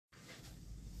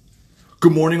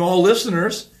Good morning, all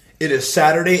listeners. It is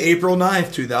Saturday, April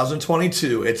 9th,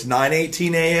 2022. It's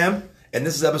 9:18 a.m., and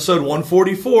this is episode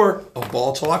 144 of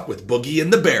Ball Talk with Boogie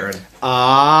and the Baron.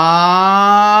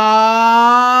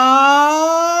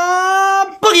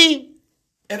 Boogie!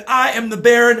 And I am the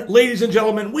Baron. Ladies and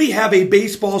gentlemen, we have a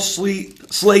baseball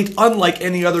slate unlike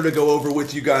any other to go over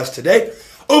with you guys today.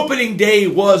 Opening day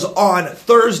was on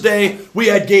Thursday. We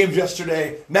had games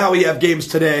yesterday. Now we have games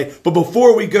today. But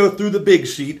before we go through the big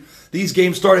sheet, these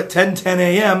games start at 10:10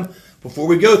 a.m. Before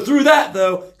we go through that,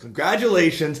 though,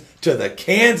 congratulations to the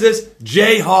Kansas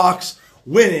Jayhawks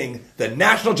winning the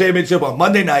national championship on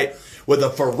Monday night with a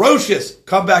ferocious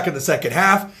comeback in the second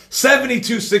half.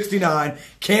 72-69.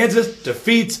 Kansas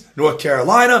defeats North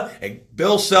Carolina, and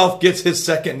Bill Self gets his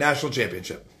second national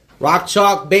championship. Rock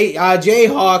Chalk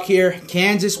Jayhawk here.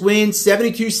 Kansas wins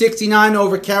 72-69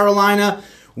 over Carolina.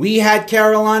 We had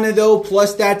Carolina, though,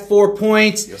 plus that 4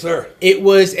 points. Yes, sir. It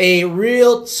was a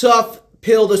real tough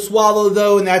pill to swallow,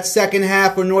 though, in that second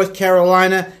half for North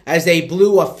Carolina as they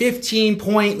blew a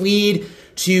 15-point lead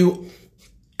to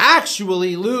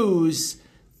actually lose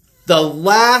the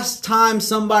last time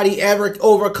somebody ever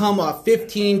overcome a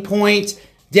 15-point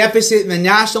deficit in the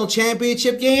national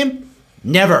championship game.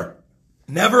 Never.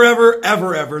 Never, ever,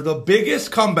 ever, ever. The biggest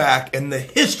comeback in the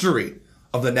history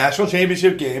of the national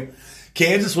championship game.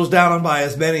 Kansas was down on by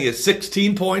as many as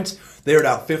 16 points. They were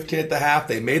down 15 at the half.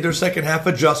 They made their second half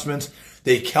adjustments.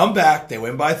 They come back. They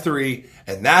win by 3.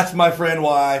 And that's, my friend,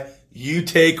 why you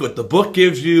take what the book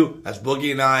gives you, as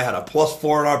Boogie and I had a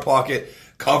 +4 in our pocket,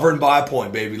 covering by a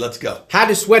point, baby. Let's go. Had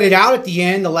to sweat it out at the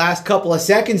end, the last couple of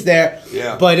seconds there.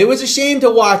 Yeah. But it was a shame to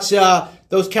watch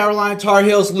those Carolina Tar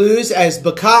Heels lose as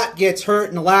Bacot gets hurt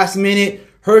in the last minute,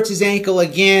 hurts his ankle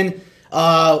again.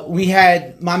 We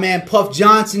had my man Puff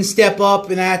Johnson step up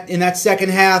in that second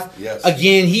half. Yes.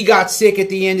 Again, he got sick at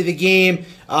the end of the game.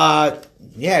 Got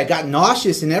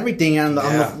nauseous and everything on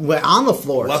the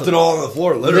floor. Left it all on the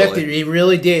floor, literally. He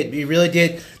really did. He really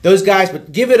did. Those guys,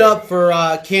 but give it up for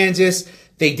Kansas.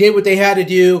 They did what they had to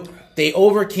do. They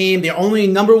overcame. They're only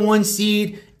number 1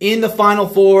 seed in the Final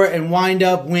Four and wind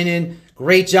up winning.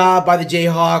 Great job by the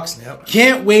Jayhawks. Yep.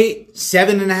 Can't wait.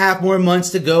 7.5 more months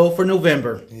to go for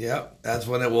November. Yep, that's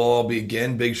when it will all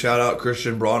begin. Big shout out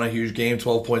Christian Braun, a huge game,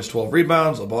 12 points, 12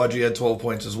 rebounds. Abaji had 12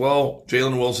 points as well.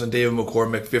 Jalen Wilson, David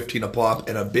McCormick, 15 a pop.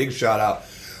 And a big shout out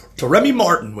to Remy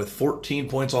Martin with 14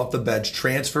 points off the bench,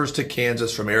 transfers to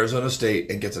Kansas from Arizona State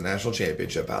and gets a national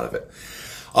championship out of it.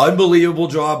 Unbelievable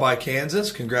job by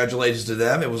Kansas. Congratulations to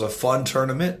them. It was a fun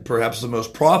tournament, perhaps the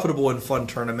most profitable and fun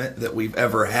tournament that we've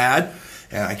ever had.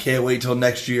 And I can't wait till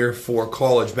next year for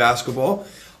college basketball.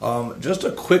 Just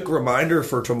a quick reminder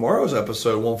for tomorrow's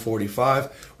episode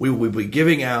 145, we will be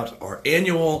giving out our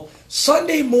annual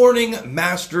Sunday morning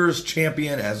Masters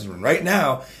champion. As right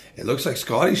now, it looks like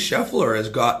Scotty Scheffler has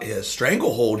got his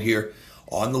stranglehold here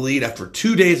on the lead after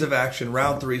 2 days of action.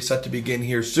 Round 3 set to begin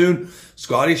here soon.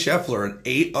 Scotty Scheffler, an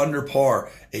 8 under par,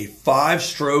 a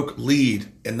 5-stroke lead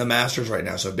in the Masters right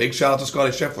now. So big shout out to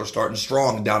Scotty Scheffler starting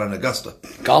strong down in Augusta.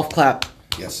 Golf clap.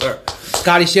 Yes, sir.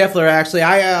 Scotty Scheffler, actually,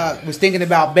 I was thinking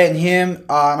about betting him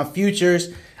on futures.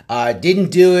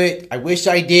 Didn't do it. I wish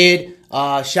I did.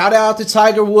 Shout out to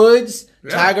Tiger Woods.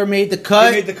 Yeah. Tiger made the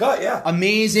cut. He made the cut, yeah.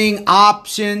 Amazing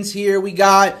options here we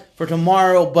got for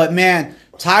tomorrow. But, man,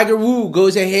 Tiger Woo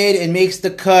goes ahead and makes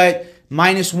the cut.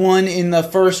 -1 in the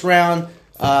first round.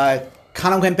 Kind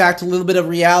of went back to a little bit of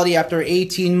reality after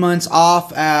 18 months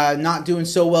off. Not doing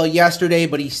so well yesterday,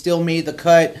 but he still made the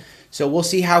cut. So we'll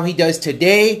see how he does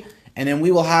today, and then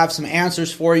we will have some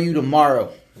answers for you tomorrow.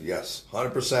 Yes,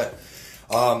 100%.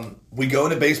 We go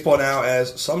into baseball now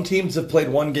as some teams have played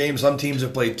 1 game, some teams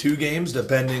have played 2 games,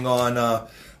 depending on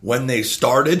when they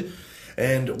started.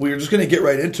 And we're just going to get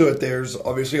right into it. There's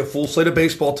obviously a full slate of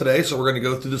baseball today, so we're going to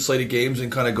go through the slate of games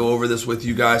and kind of go over this with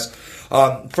you guys.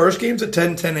 First game's at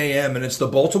 10:10 a.m., and it's the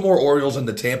Baltimore Orioles and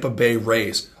the Tampa Bay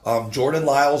Rays. Jordan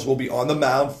Lyles will be on the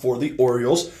mound for the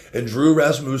Orioles, and Drew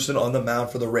Rasmussen on the mound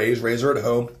for the Rays. Rays are at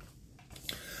home.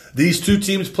 These two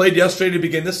teams played yesterday to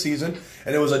begin the season,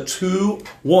 and it was a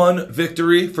 2-1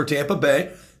 victory for Tampa Bay.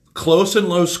 Close and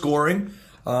low scoring.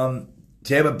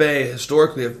 Tampa Bay,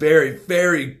 historically, a very,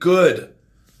 very good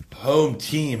home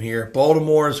team here.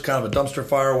 Baltimore is kind of a dumpster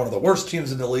fire, one of the worst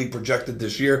teams in the league projected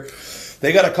this year.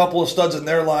 They got a couple of studs in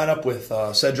their lineup with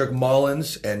Cedric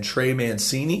Mullins and Trey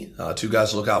Mancini, 2 guys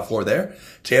to look out for there.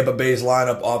 Tampa Bay's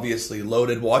lineup obviously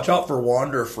loaded. Watch out for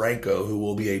Wander Franco, who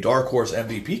will be a dark horse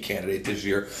MVP candidate this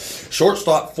year.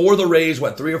 Shortstop for the Rays,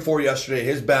 went 3 or 4 yesterday.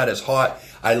 His bat is hot.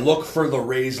 I look for the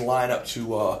Rays lineup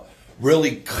to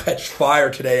really catch fire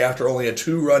today after only a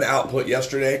 2-run output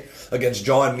yesterday against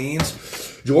John Means.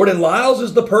 Jordan Lyles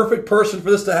is the perfect person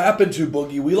for this to happen to,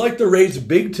 Boogie. We like the Rays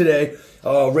big today.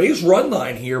 Rays run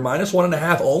line here,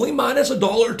 -1.5, only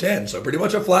 -$1.10. So pretty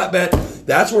much a flat bet.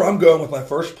 That's where I'm going with my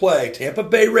first play. Tampa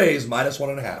Bay Rays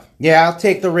 -1.5. Yeah, I'll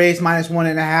take the Rays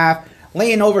 -1.5.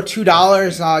 Laying over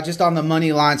 $2 just on the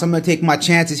money line. So I'm going to take my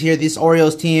chances here. This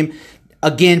Orioles team,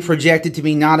 again, projected to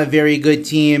be not a very good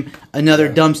team. Another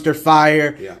dumpster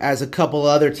fire, as a couple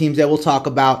other teams that we'll talk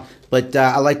about. But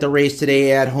I like the Rays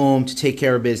today at home to take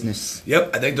care of business.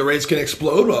 Yep, I think the Rays can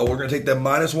explode. Well, we're going to take them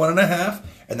 -1.5,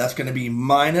 and that's going to be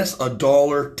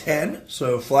 -$1.10.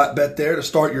 So flat bet there to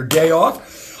start your day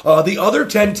off. The other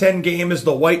 10-10 game is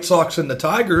the White Sox and the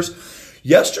Tigers.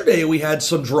 Yesterday, we had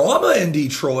some drama in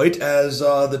Detroit as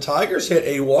the Tigers hit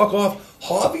a walk-off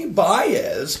Javi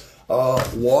Baez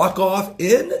walk-off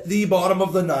in the bottom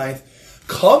of the ninth.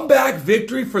 Comeback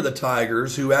victory for the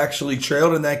Tigers, who actually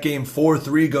trailed in that game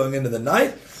 4-3 going into the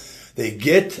ninth. They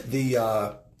get the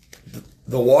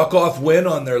walk-off win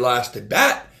on their last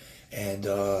at-bat. And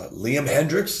Liam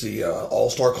Hendricks, the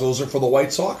all-star closer for the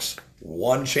White Sox,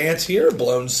 one chance here,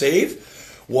 blown save.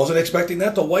 Wasn't expecting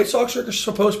that. The White Sox are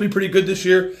supposed to be pretty good this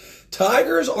year.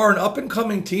 Tigers are an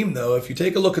up-and-coming team, though. If you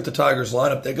take a look at the Tigers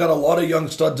lineup, they got a lot of young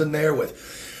studs in there with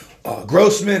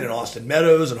Grossman and Austin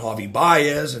Meadows and Javi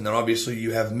Baez. And then obviously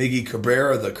you have Miggy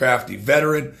Cabrera, the crafty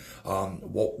veteran.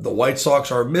 The White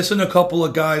Sox are missing a couple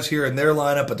of guys here in their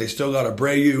lineup, but they still got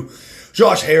Abreu,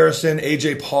 Josh Harrison,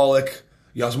 A.J. Pollock,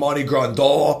 Yasmani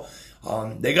Grandal.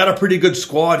 They got a pretty good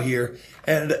squad here.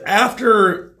 And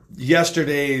after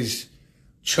yesterday's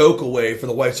choke away for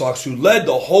the White Sox, who led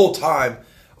the whole time,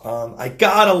 I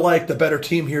gotta like the better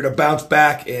team here to bounce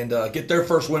back and get their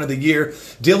first win of the year.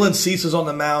 Dylan Cease is on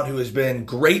the mound, who has been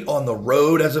great on the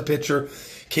road as a pitcher.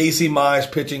 Casey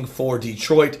Mize pitching for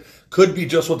Detroit. Could be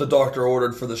just what the doctor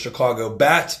ordered for the Chicago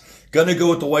Bats. Gonna go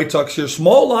with the White Sox here.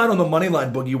 Small line on the money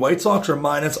line, Boogie. White Sox are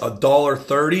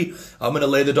 -$1.30. I'm gonna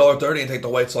lay the $1.30 and take the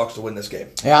White Sox to win this game.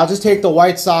 Yeah, I'll just take the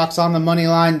White Sox on the money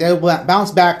line. They'll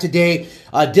bounce back today.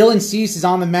 Dylan Cease is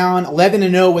on the mound,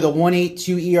 11-0 with a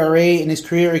 1.82 ERA in his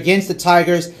career against the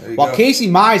Tigers, while Casey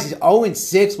Mize is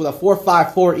 0-6 with a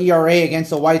 4.54 ERA against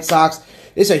the White Sox.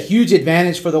 This is a huge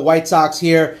advantage for the White Sox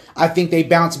here. I think they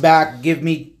bounce back. Give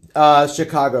me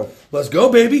Chicago. Let's go,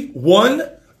 baby.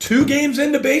 2 games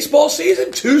into baseball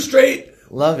season, 2 straight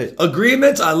Love it.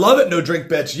 agreements. I love it. No drink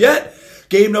bets yet.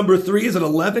 Game number 3 is at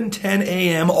 11:10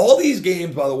 a.m. All these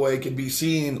games, by the way, can be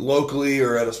seen locally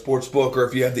or at a sports book, or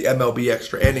if you have the MLB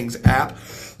Extra Innings app.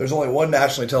 There's only one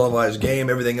nationally televised game.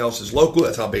 Everything else is local.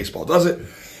 That's how baseball does it.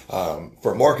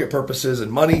 For market purposes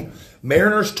and money.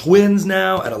 Mariners Twins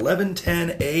now at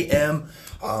 11:10 a.m.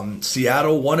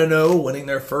 Seattle 1-0, winning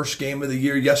their first game of the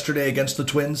year yesterday against the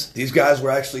Twins. These guys were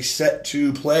actually set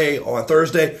to play on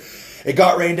Thursday. It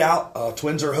got rained out.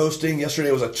 Twins are hosting.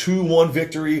 Yesterday was a 2-1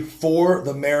 victory for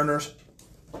the Mariners.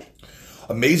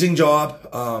 Amazing job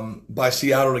by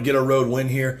Seattle to get a road win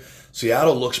here.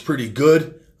 Seattle looks pretty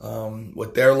good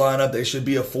with their lineup. They should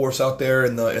be a force out there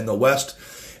in the West.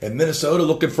 And Minnesota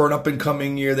looking for an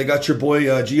up-and-coming year. They got your boy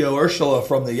Gio Urshela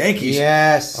from the Yankees.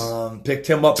 Yes. Picked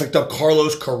up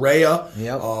Carlos Correa.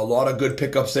 Yep. A lot of good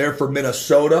pickups there for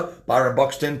Minnesota. Byron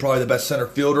Buxton, probably the best center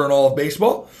fielder in all of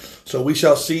baseball. So we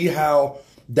shall see how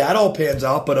that all pans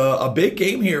out. But a big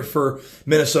game here for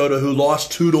Minnesota, who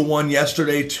lost 2-1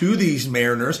 yesterday to these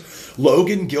Mariners.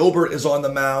 Logan Gilbert is on the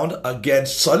mound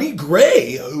against Sonny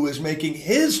Gray, who is making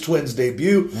his Twins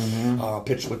debut.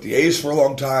 Pitched with the A's for a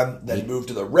long time, then moved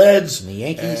to the Reds, the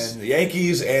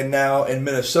Yankees, and now in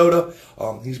Minnesota.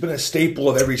 He's been a staple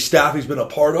of every staff he's been a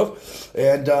part of,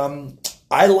 and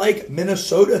I like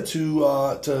Minnesota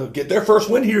to get their first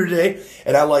win here today,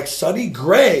 and I like Sonny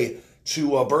Gray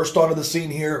to burst onto the scene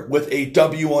here with a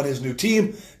W on his new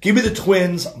team. Give me the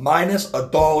Twins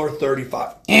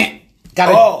 -$1.35.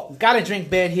 Gotta drink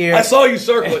bet here. I saw you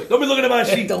circle it. Don't be looking at my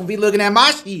sheet. Don't be looking at my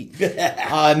sheet.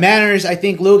 Mariners, I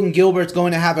think Logan Gilbert's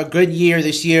going to have a good year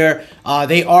this year.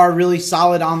 They are really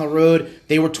solid on the road.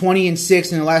 They were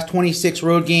 20-6 in their last 26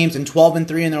 road games and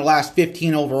 12-3 in their last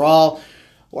 15 overall.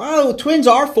 Well, the Twins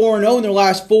are 4-0 in their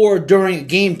last 4 during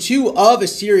Game 2 of a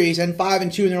series and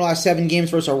 5-2 in their last 7 games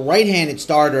versus a right-handed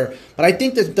starter. But I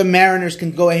think that the Mariners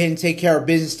can go ahead and take care of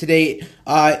business today.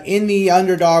 In the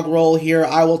underdog role here,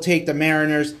 I will take the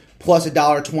Mariners plus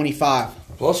 $1.25.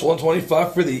 Plus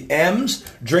 125 for the M's.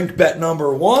 Drink bet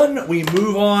number 1. We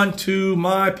move on to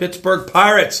my Pittsburgh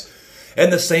Pirates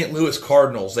and the St. Louis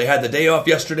Cardinals. They had the day off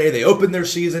yesterday. They opened their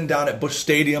season down at Busch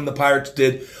Stadium, the Pirates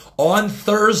did, on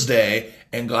Thursday,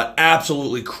 and got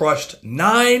absolutely crushed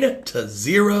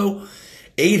 9-0.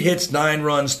 8 hits, 9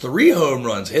 runs, 3 home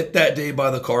runs hit that day by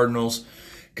the Cardinals.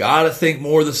 Got to think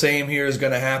more of the same here is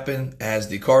going to happen as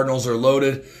the Cardinals are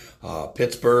loaded.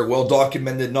 Pittsburgh, well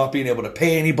documented, not being able to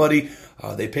pay anybody.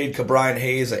 They paid Ke'Bryan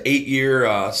Hayes an 8-year,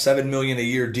 $7 million a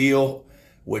year deal,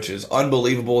 which is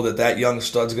unbelievable that young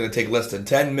stud's going to take less than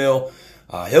 $10 million.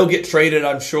 He'll get traded,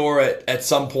 I'm sure, at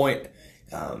some point.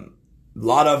 A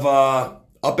lot of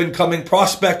up-and-coming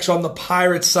prospects on the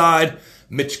Pirates side.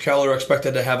 Mitch Keller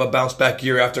expected to have a bounce-back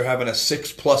year after having a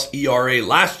 6+ ERA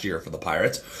last year for the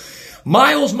Pirates.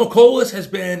 Miles McCollum has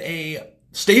been a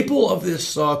staple of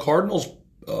this Cardinals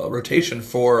rotation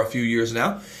for a few years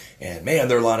now. And, man,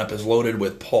 their lineup is loaded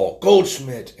with Paul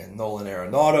Goldschmidt and Nolan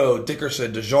Arenado,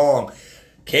 Dickerson, DeJong.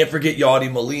 Can't forget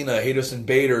Yadi Molina, Hayderson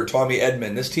Bader, Tommy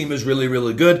Edman. This team is really,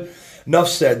 really good. Enough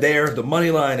said there. The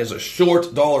money line is a short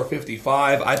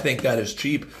 $1.55. I think that is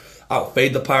cheap. I'll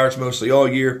fade the Pirates mostly all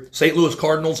year. St. Louis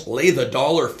Cardinals lay the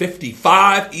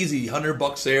 $1.55. Easy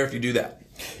 $100 there if you do that.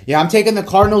 Yeah, I'm taking the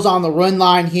Cardinals on the run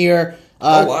line here.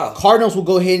 Wow. Cardinals will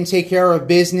go ahead and take care of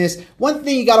business. One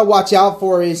thing you got to watch out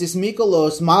for is this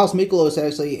Milos. Miles Mikolas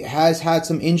actually has had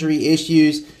some injury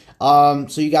issues, so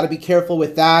you got to be careful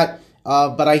with that.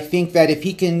 But I think that if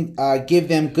he can give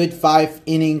them good 5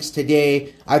 innings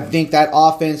today, I think that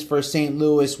offense for St.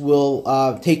 Louis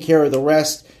will take care of the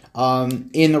rest.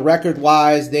 In the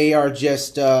record-wise, they are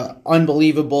just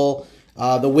unbelievable.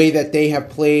 The way that they have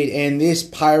played, and this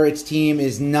Pirates team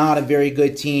is not a very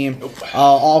good team.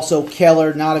 Also,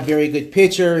 Keller, not a very good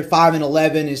pitcher.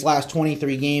 5-11 his last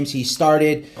 23 games he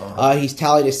started. He's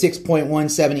tallied a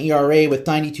 6.17 ERA with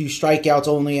 92 strikeouts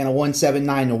only and a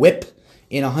 1.79 WHIP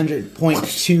in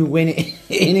 100.2 win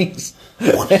innings.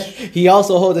 He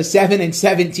also holds a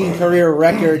 7-17 career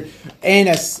record and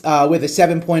with a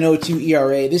 7.02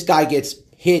 ERA. This guy gets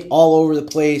hit all over the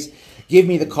place. Give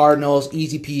me the Cardinals,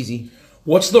 easy peasy.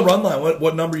 What's the run line?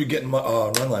 What number are you getting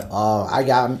run line?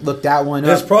 I looked that one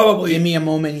up. It's probably, give me a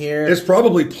moment here. It's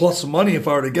probably plus money if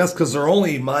I were to guess because they're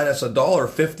only minus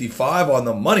 $1.55 on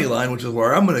the money line, which is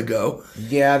where I'm going to go.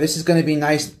 Yeah, this is going to be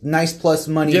nice plus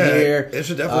money here. It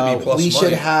should definitely be plus money. We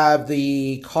should have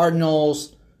the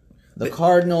Cardinals. The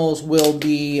Cardinals will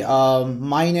be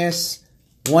minus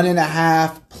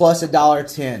 1.5 plus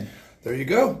 $1.10. There you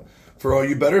go. For all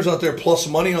you bettors out there, plus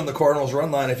money on the Cardinals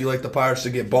run line if you like the Pirates to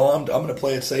get bombed. I'm going to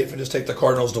play it safe and just take the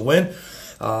Cardinals to win.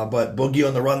 But boogie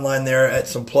on the run line there at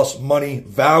some plus money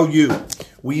value.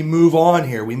 We move on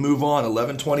here.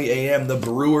 11:20 a.m. The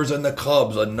Brewers and the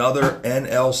Cubs. Another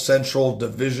NL Central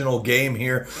divisional game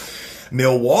here.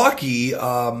 Milwaukee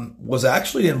was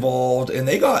actually involved, and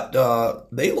they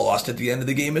lost at the end of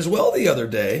the game as well the other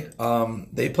day.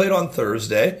 They played on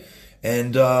Thursday,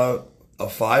 and a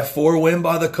 5-4 win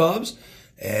by the Cubs,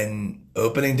 and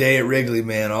opening day at Wrigley,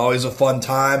 man, always a fun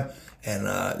time. And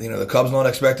the Cubs not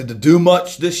expected to do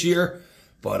much this year,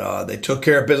 but they took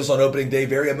care of business on opening day.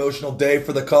 Very emotional day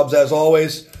for the Cubs as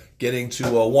always, getting to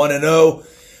 1-0.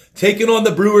 Taking on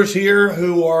the Brewers here,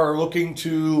 who are looking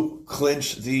to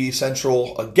clinch the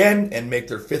Central again and make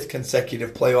their 5th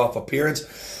consecutive playoff appearance.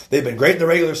 They've been great in the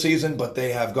regular season, but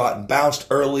they have gotten bounced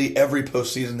early. Every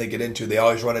postseason they get into, they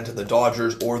always run into the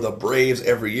Dodgers or the Braves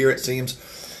every year, it seems.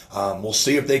 We'll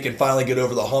see if they can finally get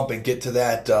over the hump and get to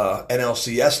that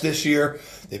NLCS this year.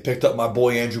 They picked up my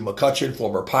boy Andrew McCutchen,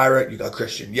 former Pirate. You got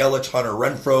Christian Yelich. Hunter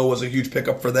Renfroe was a huge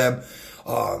pickup for them.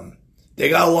 They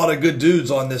got a lot of good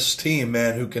dudes on this team,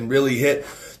 man, who can really hit.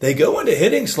 They go into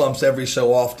hitting slumps every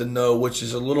so often, though, which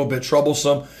is a little bit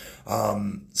troublesome.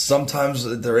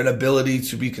 Sometimes their inability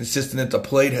to be consistent at the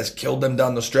plate has killed them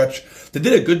down the stretch. They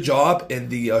did a good job in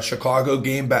the Chicago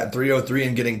game, batting .303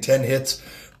 and getting 10 hits,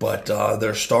 but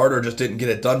their starter just didn't get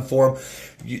it done for them.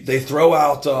 They throw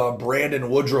out Brandon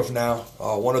Woodruff now,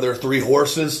 one of their 3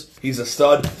 horses. He's a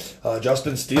stud.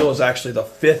 Justin Steele is actually the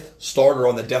 5th starter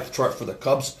on the depth chart for the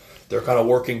Cubs. They're kind of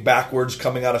working backwards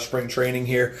coming out of spring training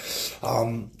here.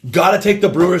 Got to take the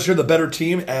Brewers here, the better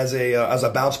team, as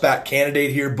a bounce-back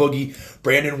candidate here. Boogie,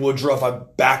 Brandon Woodruff, I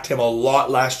backed him a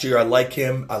lot last year. I like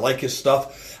him. I like his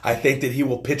stuff. I think that he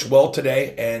will pitch well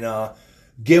today and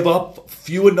give up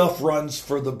few enough runs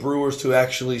for the Brewers to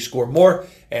actually score more.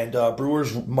 And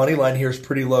Brewers' money line here is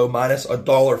pretty low, minus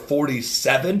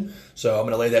 $1.47. So I'm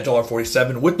going to lay that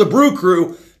 $1.47 with the Brew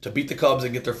Crew to beat the Cubs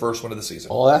and get their first win of the season.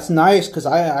 Oh, that's nice because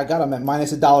I got them at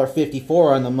minus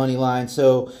 $1.54 on the money line.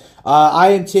 So I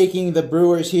am taking the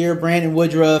Brewers here. Brandon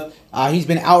Woodruff, he's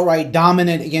been outright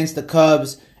dominant against the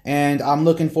Cubs, and I'm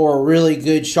looking for a really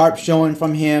good, sharp showing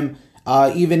from him.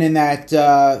 Even in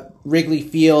that Wrigley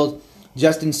Field,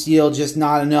 Justin Steele just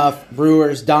not enough.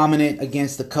 Brewers dominant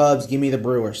against the Cubs. Give me the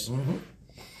Brewers. Mm-hmm.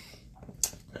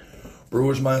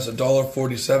 Brewers minus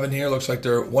 $1.47 here. Looks like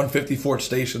they're 150 Fort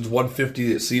Stations,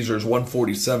 150 at Caesars,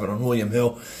 147 on William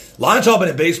Hill. Line jumping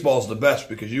in baseball is the best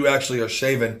because you actually are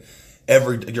saving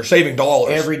you're saving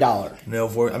dollars. Every dollar.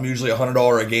 I'm usually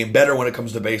 $100 a game better when it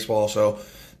comes to baseball. So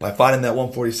by finding that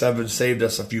 147, saved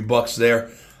us a few bucks there.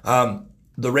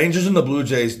 The Rangers and the Blue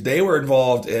Jays, they were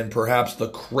involved in perhaps the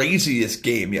craziest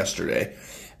game yesterday,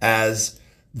 as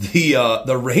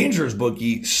the Rangers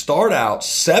bookie start out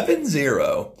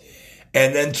 7-0,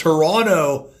 and then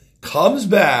Toronto comes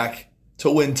back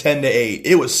to win 10-8.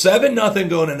 It was 7-0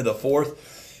 going into the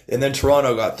fourth, and then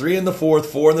Toronto got 3 in the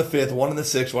fourth, 4 in the fifth, 1 in the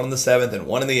sixth, 1 in the seventh, and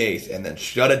 1 in the eighth, and then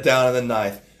shut it down in the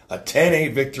ninth. A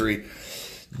 10-8 victory.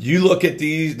 You look at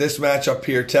this matchup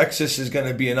here. Texas is going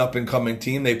to be an up-and-coming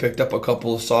team. They picked up a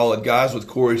couple of solid guys with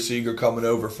Corey Seager coming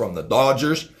over from the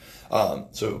Dodgers.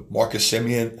 So Marcus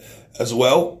Semien as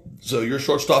well. So your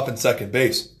shortstop and second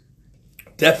base,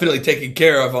 definitely taken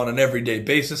care of on an everyday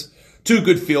basis. 2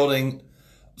 good fielding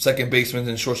second basemen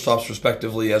and shortstops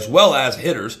respectively, as well as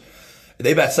hitters.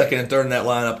 They bat second and third in that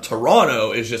lineup.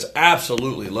 Toronto is just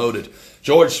absolutely loaded.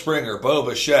 George Springer, Bo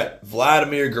Bichette,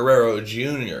 Vladimir Guerrero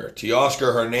Jr.,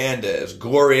 Teoscar Hernandez,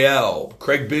 Gurriel,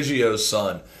 Craig Biggio's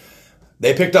son.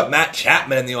 They picked up Matt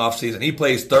Chapman in the offseason. He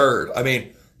plays third. I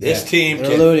mean, this team can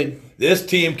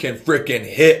freaking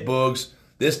hit, Boogs.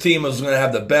 This team is going to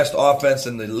have the best offense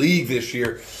in the league this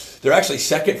year. They're actually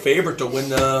second favorite to win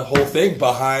the whole thing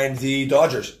behind the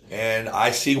Dodgers, and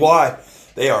I see why.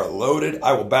 They are loaded.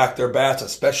 I will back their bats,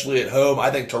 especially at home.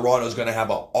 I think Toronto's going to have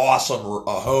an awesome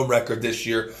home record this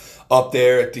year up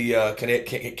there at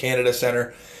the Canada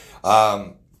Center.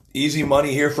 Easy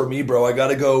money here for me, bro. I got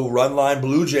to go run line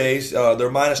Blue Jays.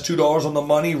 They're minus $2 on the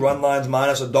money. Run line's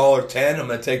minus $1.10. I'm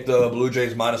going to take the Blue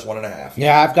Jays minus 1.5.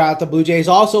 Yeah, I've got the Blue Jays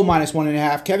also minus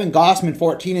 1.5. Kevin Gossman,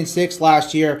 14-6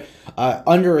 last year,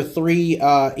 under a 3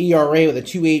 ERA with a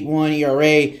 2.81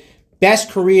 ERA.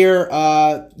 Best career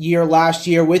year last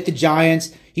year with the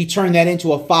Giants. He turned that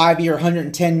into a 5-year,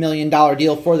 $110 million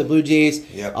deal for the Blue Jays.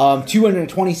 Yep.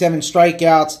 227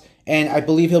 strikeouts, and I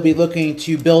believe he'll be looking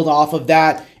to build off of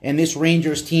that. And this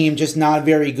Rangers team just not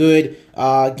very good.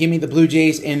 Give me the Blue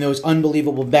Jays and those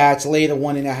unbelievable bats. Lay the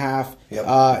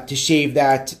 1.5 to shave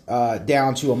that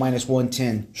down to a minus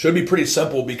 110. Should be pretty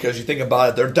simple because you think about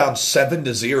it, they're down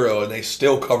 7-0 and they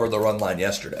still covered the run line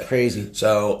yesterday. Crazy.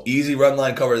 So easy run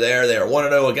line cover there. They are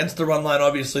 1-0 against the run line.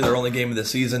 Obviously, their only game of the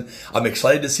season. I'm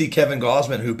excited to see Kevin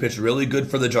Gausman, who pitched really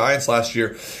good for the Giants last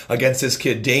year, against this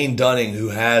kid Dane Dunning, who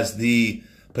has the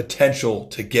potential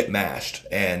to get mashed,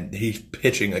 and he's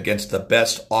pitching against the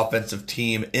best offensive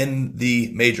team in the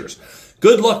majors.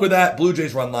 Good luck with that. Blue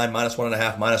Jays run line minus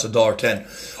 1.5, minus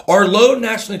 $1.10. Our low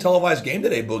nationally televised game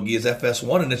today, Boogie, is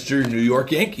FS1, and it's your New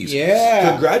York Yankees.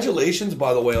 Yeah. Congratulations,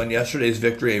 by the way, on yesterday's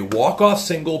victory. A walk-off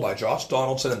single by Josh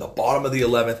Donaldson in the bottom of the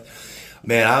 11th.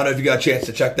 Man, I don't know if you got a chance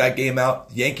to check that game out.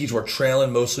 The Yankees were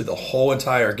trailing mostly the whole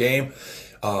entire game.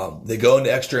 They go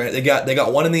into extra. They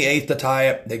got 1 in the 8th to tie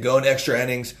it. They go into extra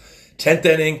innings. 10th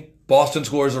inning, Boston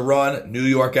scores a run. New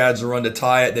York adds a run to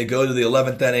tie it. They go to the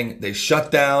 11th inning. They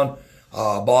shut down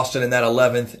Boston in that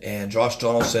 11th, and Josh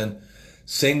Donaldson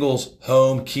singles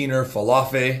home Keener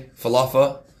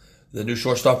Falafa, the new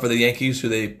shortstop for the Yankees, who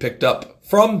they picked up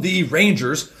from the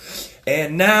Rangers.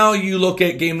 And now you look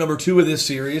at game number 2 of this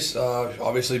series.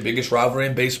 Obviously, biggest rivalry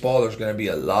in baseball. There's going to be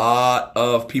a lot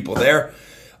of people there.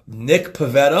 Nick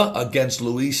Pivetta against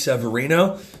Luis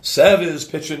Severino. Sev is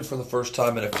pitching for the first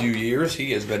time in a few years.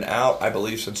 He has been out, I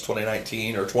believe, since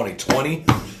 2019 or 2020.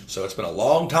 So it's been a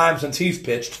long time since he's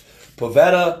pitched.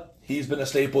 Pivetta, he's been a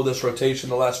staple of this rotation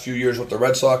the last few years with the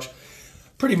Red Sox.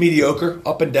 Pretty mediocre,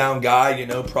 up and down guy,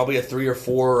 probably a 3 or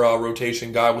 4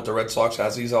 rotation guy with the Red Sox,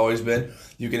 as he's always been.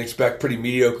 You can expect pretty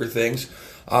mediocre things.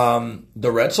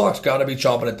 The Red Sox got to be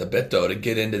chomping at the bit, though, to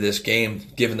get into this game,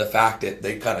 given the fact that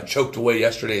they kind of choked away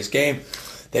yesterday's game.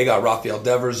 They got Rafael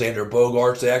Devers, Xander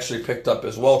Bogaerts. They actually picked up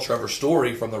as well Trevor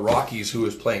Story from the Rockies, who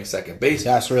is playing second base.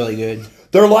 That's really good.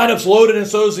 Their lineup's loaded, and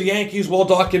so is the Yankees. Well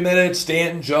documented.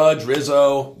 Stanton, Judge,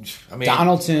 Rizzo.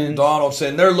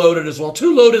 Donaldson. They're loaded as well.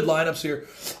 2 loaded lineups here.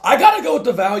 I got to go with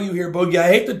the value here, Boogie. I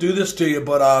hate to do this to you,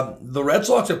 but the Red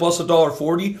Sox at plus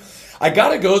 $1.40. I got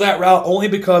to go that route only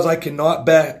because I cannot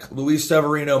back Luis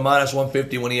Severino minus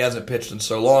 150 when he hasn't pitched in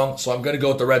so long. So I'm going to go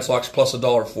with the Red Sox plus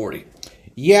 $1.40.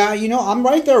 Yeah, I'm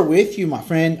right there with you, my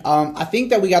friend. I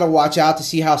think that we got to watch out to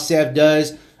see how Sev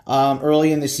does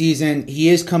early in the season. He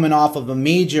is coming off of a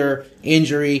major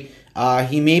injury.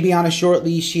 He may be on a short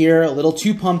leash here, a little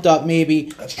too pumped up maybe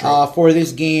for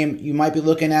this game. You might be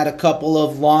looking at a couple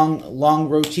of long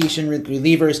rotation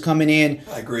relievers coming in.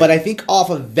 I agree. But I think off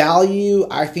of value,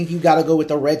 I think you got to go with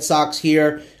the Red Sox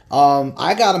here.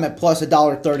 I got them at plus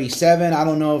 $1.37. I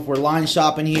don't know if we're line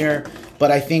shopping here,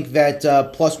 but I think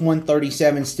that plus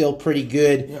 137 is still pretty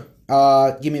good.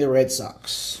 Yeah. Give me the Red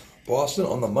Sox. Boston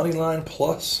on the money line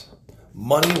plus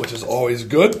money, which is always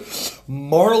good.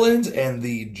 Marlins and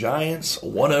the Giants,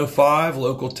 105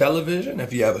 local television.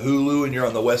 If you have Hulu and you're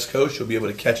on the West Coast, you'll be able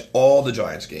to catch all the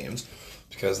Giants games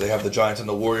because they have the Giants and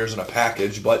the Warriors in a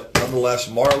package. But nonetheless,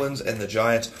 Marlins and the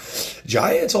Giants.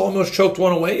 Giants almost choked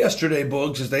one away yesterday,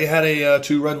 Boogs, as they had a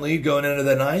 2-run lead going into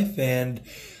the ninth. And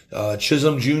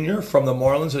Chisholm Jr. from the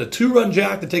Marlins had a 2-run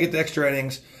jack to take it to extra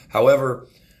innings. However,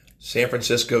 San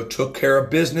Francisco took care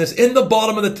of business in the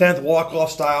bottom of the 10th,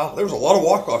 walk-off style. There was a lot of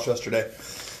walk-offs yesterday.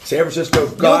 San Francisco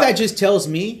got... You know what that just tells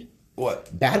me? What?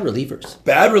 Bad relievers.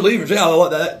 Bad relievers,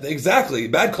 yeah, exactly.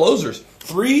 Bad closers.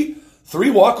 Three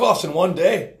walk-offs in one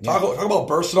day. Yeah. Talk about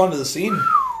bursting onto the scene.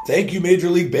 Thank you,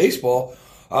 Major League Baseball.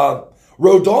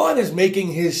 Rodon is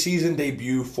making his season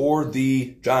debut for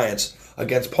the Giants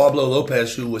against Pablo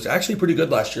Lopez, who was actually pretty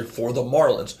good last year for the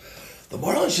Marlins. The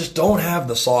Marlins just don't have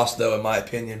the sauce, though, in my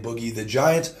opinion, Boogie. The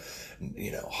Giants,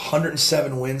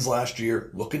 107 wins last year,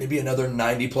 looking to be another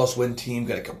 90-plus win team,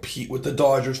 going to compete with the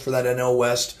Dodgers for that NL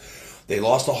West. They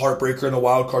lost a heartbreaker in the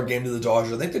wild card game to the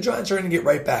Dodgers. I think the Giants are going to get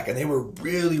right back, and they were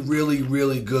really, really,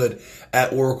 really good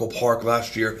at Oracle Park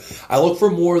last year. I look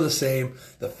for more of the same.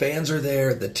 The fans are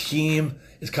there. The team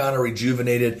is kind of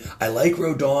rejuvenated. I like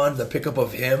Rodon, the pickup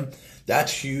of him.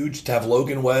 That's huge to have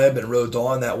Logan Webb and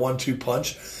Rodon, that 1-2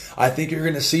 punch. I think you're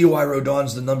going to see why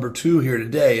Rodon's the number 2 here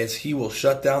today, as he will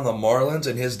shut down the Marlins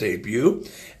in his debut.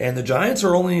 And the Giants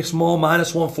are only a small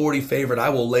minus 140 favorite. I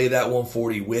will lay that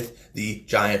 140 with the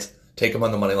Giants. Take them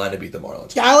on the money line to beat the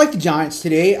Marlins. Yeah, I like the Giants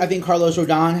today. I think Carlos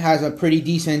Rodon has a pretty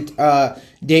decent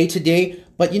day today.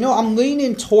 But, I'm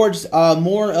leaning towards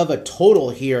more of a total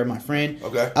here, my friend.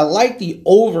 Okay. I like the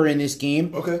over in this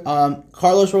game. Okay.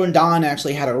 Carlos Rodon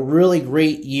actually had a really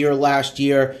great year last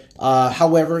year.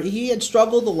 However, he had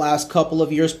struggled the last couple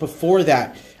of years before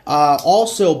that.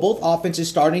 Also, both offenses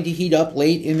starting to heat up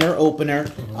late in their opener.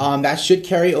 That should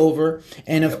carry over.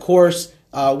 And, of course,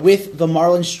 with the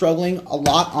Marlins struggling a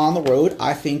lot on the road,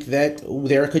 I think that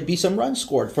there could be some runs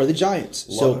scored for the Giants.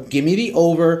 Give me the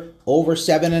over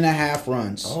 7.5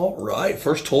 runs. All right.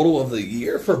 First total of the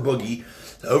year for Boogie.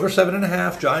 Over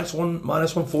 7.5. Giants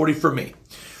minus 140 for me.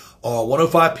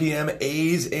 1:05 p.m.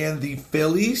 A's and the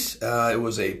Phillies. It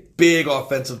was a big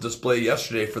offensive display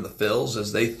yesterday for the Phils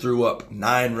as they threw up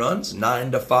 9 runs,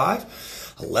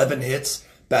 9-5, 11 hits.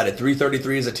 Batted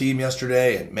 .333 as a team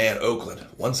yesterday, and man, Oakland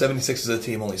 176 as a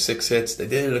team, only 6 hits. They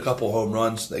did hit a couple home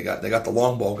runs. They got the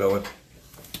long ball going,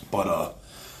 but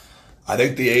I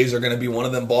think the A's are going to be one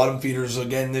of them bottom feeders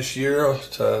again this year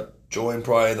to join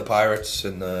probably the Pirates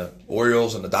and the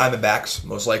Orioles and the Diamondbacks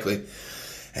most likely,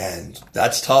 and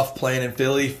that's tough playing in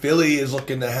Philly. Philly is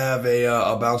looking to have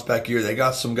a bounce back year. They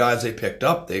got some guys they picked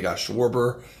up. They got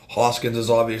Schwarber, Hoskins is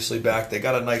obviously back. They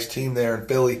got a nice team there in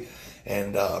Philly,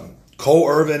 and Cole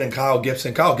Irvin and Kyle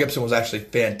Gibson. Kyle Gibson was actually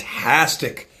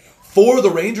fantastic for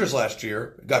the Rangers last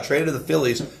year. Got traded to the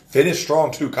Phillies. Finished strong,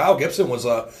 too. Kyle Gibson was,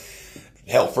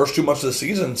 first 2 months of the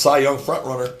season, Cy Young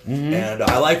frontrunner. And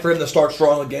I like for him to start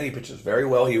strong again. He pitches very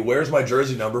well. He wears my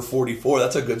jersey number, 44.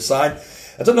 That's a good sign.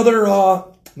 That's another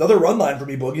run line for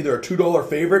me, Boogie. They're a $2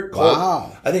 favorite.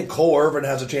 Wow. I think Cole Irvin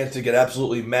has a chance to get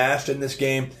absolutely mashed in this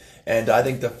game. And I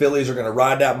think the Phillies are going to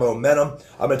ride that momentum.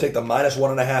 I'm going to take the minus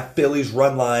 1.5 Phillies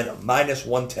run line, minus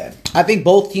 110. I think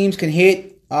both teams can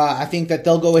hit. I think that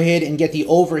they'll go ahead and get the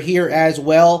over here as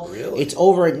well. Really? It's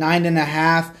over at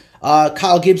 9.5.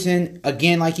 Kyle Gibson,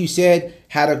 again, like you said,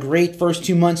 had a great first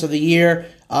 2 months of the year.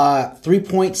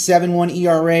 3.71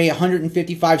 ERA,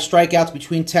 155 strikeouts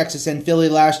between Texas and Philly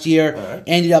last year. Right.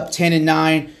 Ended up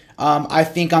 10-9. I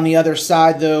think on the other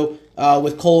side, though,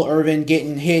 with Cole Irvin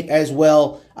getting hit as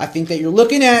well, I think that you're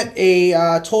looking at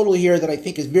a total here that I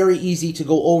think is very easy to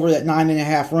go over that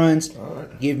 9.5 runs. All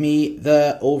right. Give me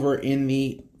the over in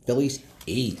the Phillies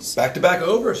A's. Back-to-back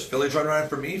overs. Phillies run around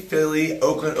for me. Philly,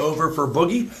 Oakland over for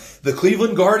Boogie. The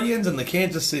Cleveland Guardians and the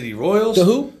Kansas City Royals. The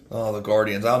who? Oh, the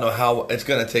Guardians. I don't know how. It's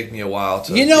going to take me a while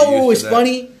to. You know what was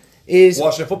funny is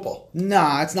Washington football.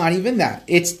 Nah, it's not even that.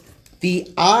 It's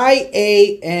the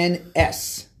IANS.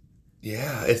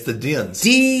 Yeah, it's the Dians.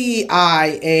 DIANS.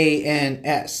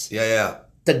 Yeah.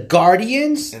 The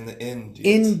Guardians And the Indians.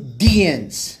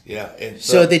 Indians. Yeah.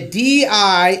 So the DIANS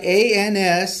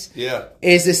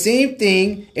is the same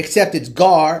thing, except it's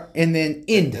Gar and then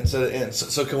Ind. Instead of Ins.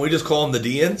 So can we just call them the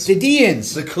Dians? The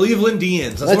Dians. The Cleveland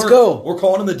Dians. Let's go. We're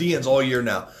calling them the Dians all year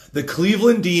now. The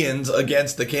Cleveland Dians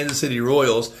against the Kansas City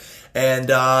Royals. And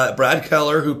Brad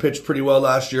Keller, who pitched pretty well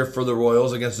last year for the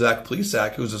Royals against Zach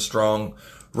Plesac, who's a strong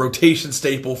rotation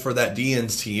staple for that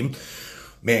Deans team.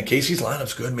 Man, Casey's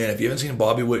lineup's good, man. If you haven't seen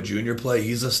Bobby Witt Jr. play,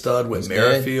 he's a stud with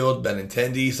Merrifield,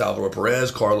 Benintendi, Salvador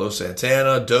Perez, Carlos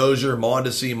Santana, Dozier,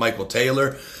 Mondesi, Michael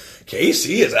Taylor.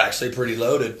 KC is actually pretty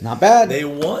loaded. Not bad. They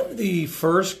won the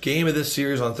first game of this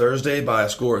series on Thursday by a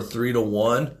score of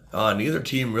 3-1. Neither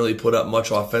team really put up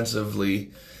much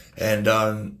offensively, and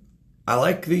I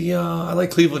like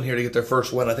Cleveland here to get their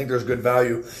first win. I think there's good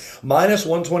value. Minus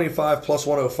 125 plus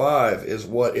 105 is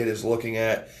what it is looking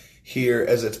at here,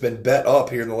 as it's been bet up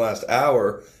here in the last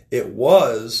hour. It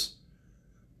was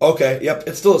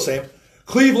it's still the same.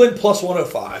 Cleveland plus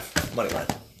 105 money line.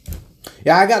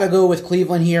 Yeah, I got to go with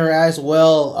Cleveland here as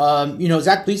well.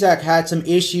 Zach Plesac had some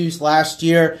issues last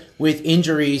year with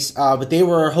injuries, but they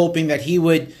were hoping that he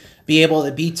would be able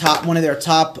to be one of their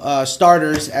top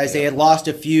starters, as they had lost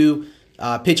a few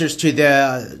pitchers to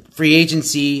the free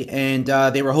agency, and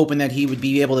they were hoping that he would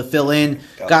be able to fill in.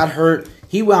 Got hurt.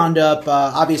 He wound up,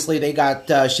 obviously they got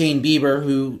Shane Bieber,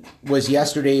 who was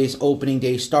yesterday's opening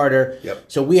day starter. Yep.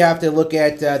 So we have to look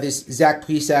at this Zach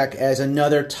Plesac as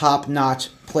another top-notch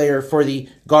player for the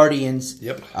Guardians.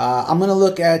 Yep. I'm going to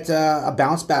look at a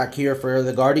bounce back here for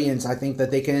the Guardians. I think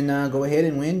that they can go ahead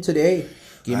and win today.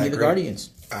 Give me the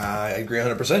Guardians. I agree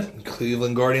 100%.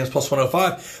 Cleveland Guardians plus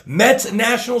 105. Mets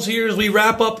Nationals here as we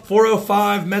wrap up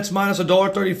 405. Mets minus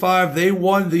 $1.35. They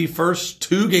won the first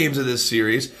two games of this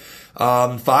series.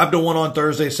 5-1 on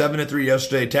Thursday, 7-3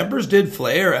 yesterday. Tempers did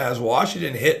flare as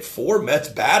Washington hit 4 Mets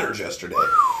batters yesterday.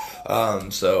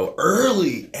 So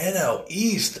early NL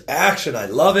East action. I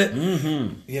love it.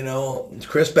 Mm-hmm.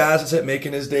 Chris Bassitt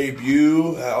making his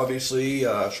debut, obviously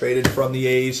traded from the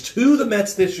A's to the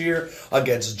Mets this year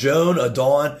against Joan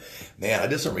Adon. Man, I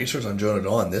did some research on Joan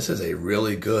Adon. This is a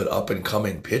really good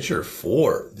up-and-coming pitcher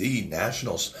for the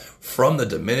Nationals from the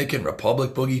Dominican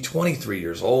Republic. Boogie, 23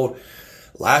 years old.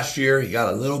 Last year, he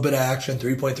got a little bit of action,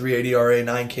 3.38 ERA,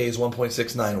 9 Ks,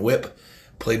 1.69 whip.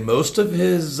 Played most of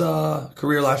his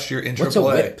career last year in AAA. What's a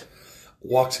whip?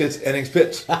 Walks, hits, innings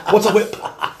pitched. What's a whip?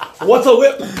 What's a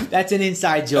whip? That's an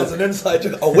inside joke. That's an inside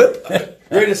joke. A whip?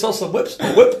 You ready to sell some whips?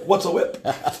 A whip? What's a whip?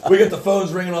 We get the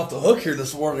phones ringing off the hook here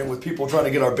this morning with people trying to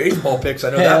get our baseball picks.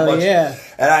 I know that much. Yeah.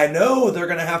 And I know they're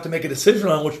going to have to make a decision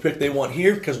on which pick they want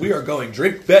here, because we are going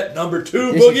drink bet number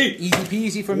 2, This Boogie. is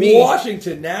easy peasy for me.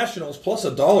 Washington Nationals plus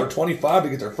 $1.25 to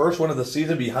get their first win of the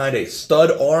season behind a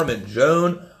stud arm in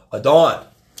Joan Adon.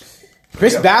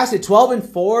 Chris Bassitt,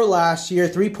 12-4 last year,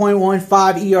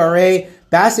 3.15 ERA.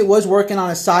 Bassitt was working on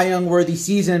a Cy Young worthy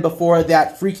season before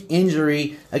that freak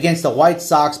injury against the White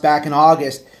Sox back in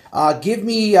August. Give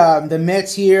me the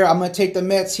Mets here. I'm going to take the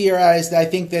Mets here, as I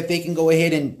think that they can go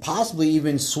ahead and possibly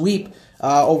even sweep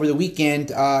over the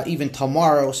weekend, even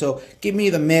tomorrow. So give me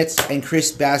the Mets and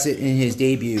Chris Bassitt in his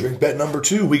debut. Drink bet number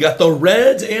 2. We got the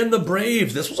Reds and the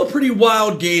Braves. This was a pretty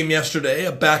wild game yesterday,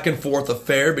 a back-and-forth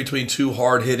affair between two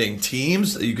hard-hitting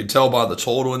teams. You could tell by the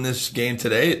total in this game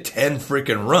today at 10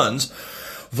 freaking runs.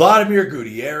 Vladimir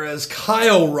Gutierrez,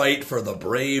 Kyle Wright for the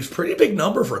Braves. Pretty big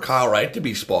number for Kyle Wright to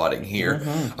be spotting here.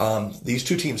 Mm-hmm. These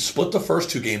two teams split the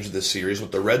first 2 games of this series,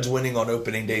 with the Reds winning on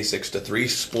opening day 6-3,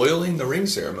 spoiling the ring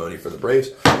ceremony for the Braves.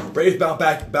 Braves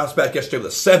bounced back yesterday with a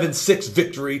 7-6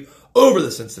 victory over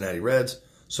the Cincinnati Reds.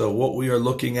 So what we are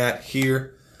looking at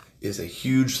here is a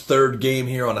huge third game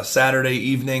here on a Saturday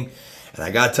evening. And I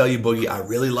got to tell you, Boogie, I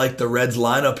really like the Reds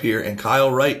lineup here. And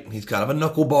Kyle Wright, he's kind of a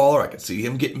knuckleballer. I can see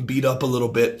him getting beat up a little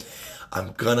bit.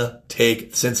 I'm going to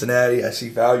take Cincinnati. I see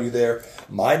value there.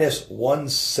 Minus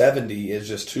 170 is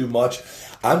just too much.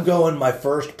 I'm going my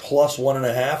first plus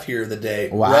 1.5 here of the day.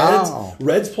 Wow.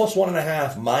 Reds plus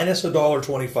 1.5, minus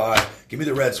 $1.25. Give me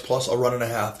the Reds plus a run and a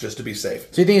half just to be safe.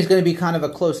 So you think it's going to be kind of a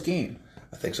close game?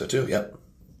 I think so too, yep.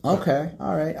 Okay,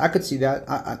 all right. I could see that.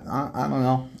 I don't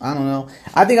know.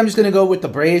 I think I'm just going to go with the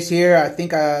Braves here. I think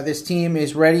this team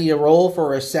is ready to roll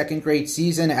for a second great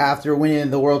season after winning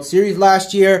the World Series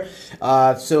last year.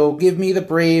 So give me the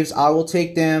Braves. I will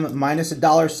take them minus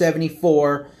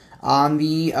 $1.74 on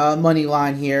the money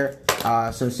line here.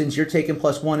 So since you're taking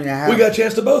plus 1.5, we got a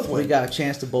chance to both win. We got a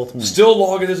chance to both win. Still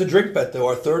logging as a drink bet, though.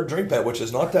 Our third drink bet, which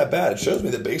is not that bad. It shows me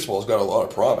that baseball's got a lot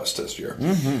of promise this year.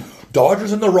 Mm-hmm.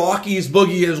 Dodgers and the Rockies,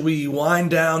 Boogie, as we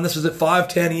wind down. This is at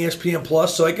 5:10 ESPN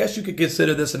Plus, so I guess you could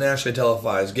consider this a nationally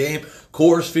televised game.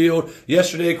 Coors Field.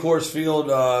 Yesterday, Coors Field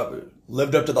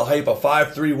lived up to the hype. A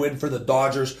 5-3 win for the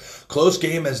Dodgers. Close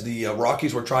game as the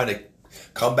Rockies were trying to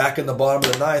come back in the bottom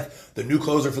of the ninth. The new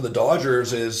closer for the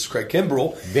Dodgers is Craig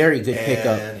Kimbrell. Very good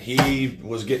pickup. And he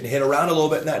was getting hit around a little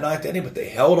bit in that ninth inning, but they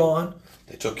held on.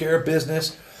 They took care of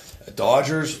business. The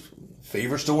Dodgers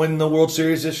favorites to win the World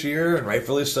Series this year, and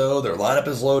rightfully so. Their lineup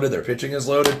is loaded. Their pitching is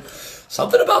loaded.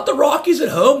 Something about the Rockies at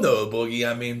home, though, Boogie.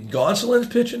 I mean, Gonsolin's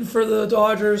pitching for the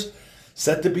Dodgers,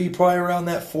 set to be probably around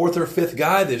that fourth or fifth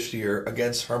guy this year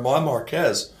against German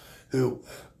Marquez, who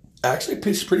actually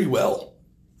pitched pretty well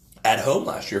at home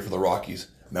last year for the Rockies.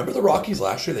 Remember the Rockies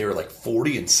last year? They were like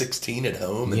 40-16 at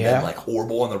home and then like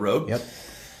horrible on the road. Yep.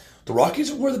 The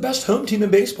Rockies were the best home team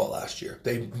in baseball last year.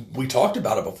 We talked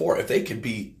about it before. If they could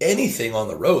be anything on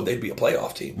the road, they'd be a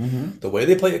playoff team. Mm-hmm. The way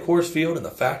they play at Coors Field and the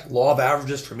fact, law of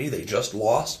averages for me, they just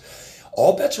lost.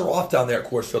 All bets are off down there at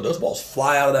Coors Field. Those balls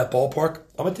fly out of that ballpark.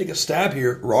 I'm going to take a stab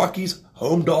here. Rockies,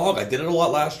 home dog. I did it a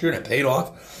lot last year and it paid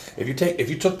off. If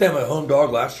you took them at home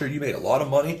dog last year, you made a lot of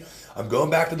money. I'm going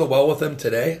back to the well with them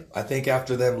today. I think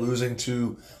after them losing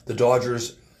to the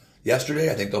Dodgers yesterday,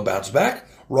 I think they'll bounce back.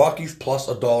 Rockies plus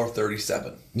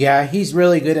 $1.37. Yeah, he's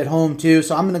really good at home too.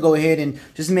 So I'm going to go ahead and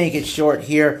just make it short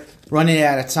here, running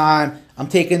out of time. I'm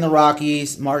taking the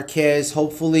Rockies, Marquez.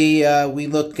 Hopefully we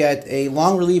look at a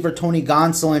long reliever, Tony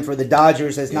Gonsolin, for the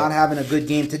Dodgers, as not having a good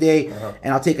game today.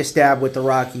 And I'll take a stab with the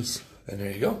Rockies. And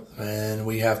there you go. And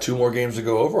we have two more games to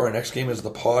go over. Our next game is the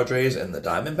Padres and the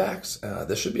Diamondbacks.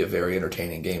 This should be a very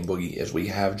entertaining game, Boogie, as we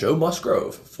have Joe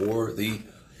Musgrove for the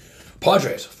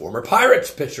Padres, former Pirates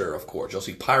pitcher, of course. You'll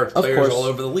see Pirates players all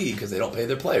over the league because they don't pay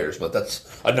their players, but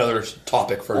that's another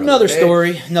topic for another day.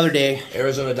 Story, another day.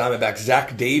 Arizona Diamondbacks,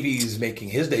 Zach Davies making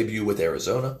his debut with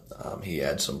Arizona. He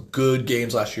had some good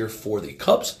games last year for the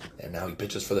Cubs, and now he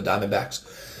pitches for the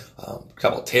Diamondbacks.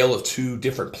 Kind of a tale of two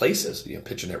different places.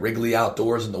 Pitching at Wrigley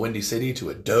Outdoors in the Windy City to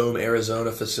a Dome,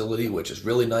 Arizona facility, which is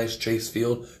really nice. Chase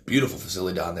Field, beautiful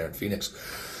facility down there in Phoenix.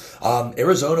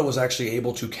 Arizona was actually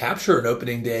able to capture an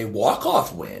opening day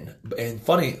walk-off win. And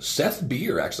funny, Seth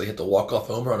Beer actually hit the walk-off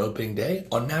homer on opening day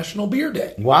on National Beer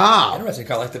Day. Wow. Interesting,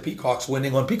 kind of like the Peacocks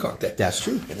winning on Peacock Day. That's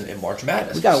true. In March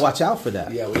Madness. We got to watch out for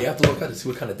that. Yeah, we have to look at it to see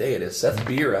what kind of day it is. Seth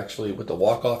Beer actually with the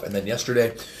walk-off. And then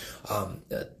yesterday,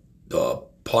 the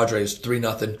Padres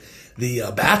 3-0. The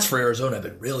bats for Arizona have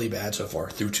been really bad so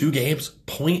far. Through two games,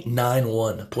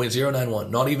 .091.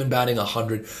 Not even batting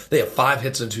 100. They have 5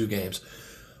 hits in 2 games.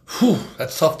 Whew,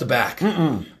 that's tough to back.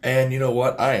 Mm-mm. And you know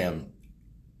what?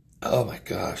 Oh my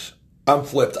gosh. I'm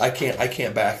flipped. I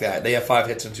can't back that. They have 5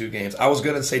 hits in 2 games. I was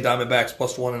going to say Diamondbacks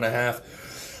plus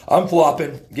 1.5. I'm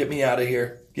flopping. Get me out of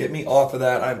here. Get me off of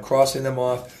that. I'm crossing them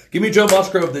off. Give me Joe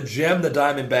Musgrove, the gem, the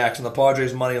Diamondbacks, and the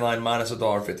Padres money line minus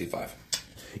 $1.55.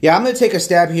 Yeah, I'm going to take a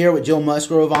stab here with Joe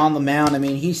Musgrove on the mound. I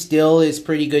mean, he still is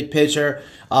pretty good pitcher.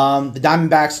 The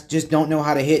Diamondbacks just don't know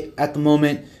how to hit at the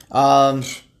moment.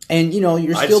 And,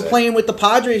 you're still playing with the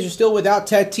Padres. You're still without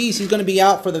Tatis. He's going to be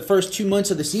out for the first 2 months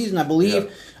of the season, I believe.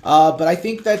 Yep. But I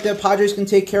think that the Padres can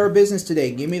take care of business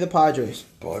today. Give me the Padres.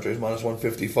 Padres minus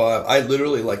 155. I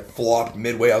literally flopped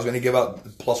midway. I was going to give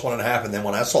out plus 1.5. And then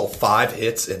when I saw 5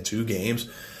 hits in 2 games,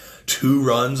 2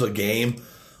 runs a game,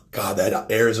 God,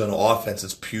 that Arizona offense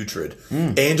is putrid.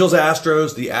 Angels,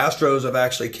 Astros. The Astros have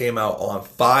actually came out on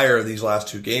fire these last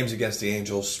 2 games against the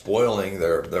Angels, spoiling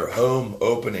their home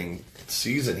opening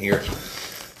season here.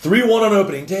 3-1 on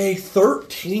opening day,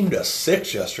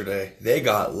 13-6 yesterday. They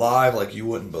got live like you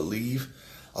wouldn't believe.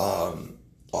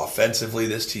 Offensively,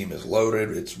 this team is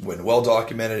loaded. It's been well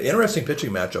documented. Interesting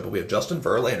pitching matchup. We have Justin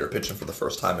Verlander pitching for the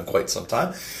first time in quite some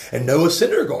time, and Noah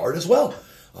Syndergaard as well,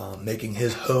 making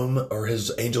his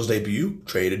his Angels debut,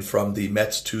 traded from the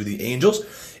Mets to the Angels.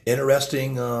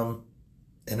 Interesting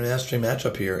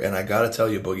matchup here, and I got to tell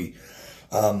you, Boogie,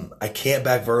 I can't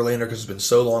back Verlander because it's been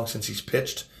so long since he's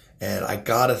pitched, and I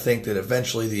got to think that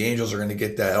eventually the Angels are going to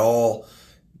get that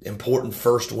all-important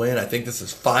first win. I think this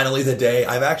is finally the day.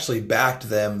 I've actually backed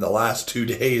them the last 2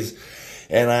 days,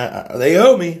 and they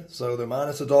owe me, so they're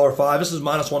minus $1.05. This is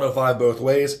minus 105 both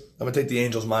ways. I'm going to take the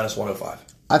Angels minus 105.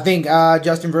 I think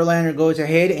Justin Verlander goes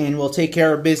ahead and will take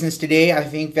care of business today. I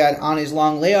think that on his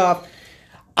long layoff,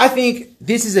 I think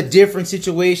this is a different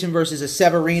situation versus a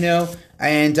Severino,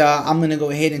 and I'm going to go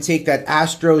ahead and take that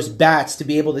Astros bats to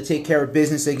be able to take care of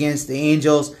business against the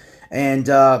Angels, and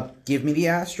give me the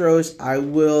Astros. I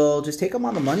will just take them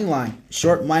on the money line,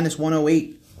 short minus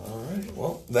 108. All right,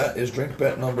 well, that is drink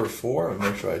bet number 4. I'll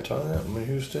make sure I tell you that.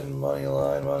 Houston money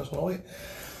line minus 108.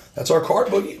 That's our card,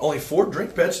 Boogie. Only 4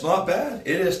 drink bets, not bad.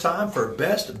 It is time for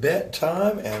best bet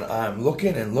time, and I'm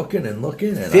looking and looking and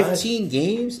looking. And 15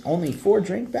 games, only 4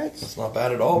 drink bets? That's not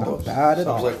bad at all. Not bad at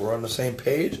all. Sounds like we're on the same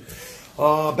page.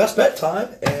 Best bet time,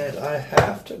 and I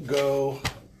have to go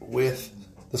with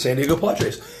the San Diego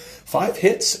Padres. 5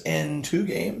 hits in 2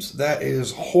 games. That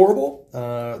is horrible.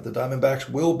 The Diamondbacks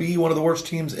will be one of the worst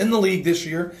teams in the league this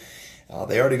year.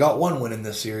 They already got 1 win in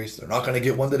this series. They're not going to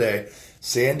get one today.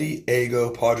 San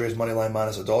Diego Padres money line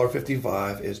minus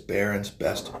 $1.55 is Barron's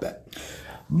best bet.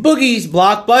 Boogie's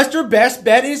blockbuster best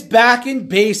bet is back in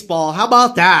baseball. How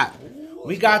about that?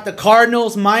 We got the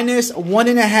Cardinals minus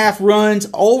 1.5 runs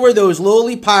over those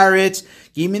lowly Pirates.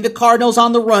 Give me the Cardinals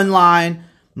on the run line,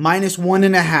 minus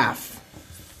 1.5.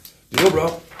 Deal,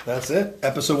 bro. That's it.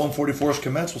 Episode 144 is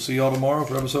commenced. We'll see y'all tomorrow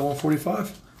for episode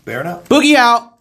 145. Barron out. Boogie out.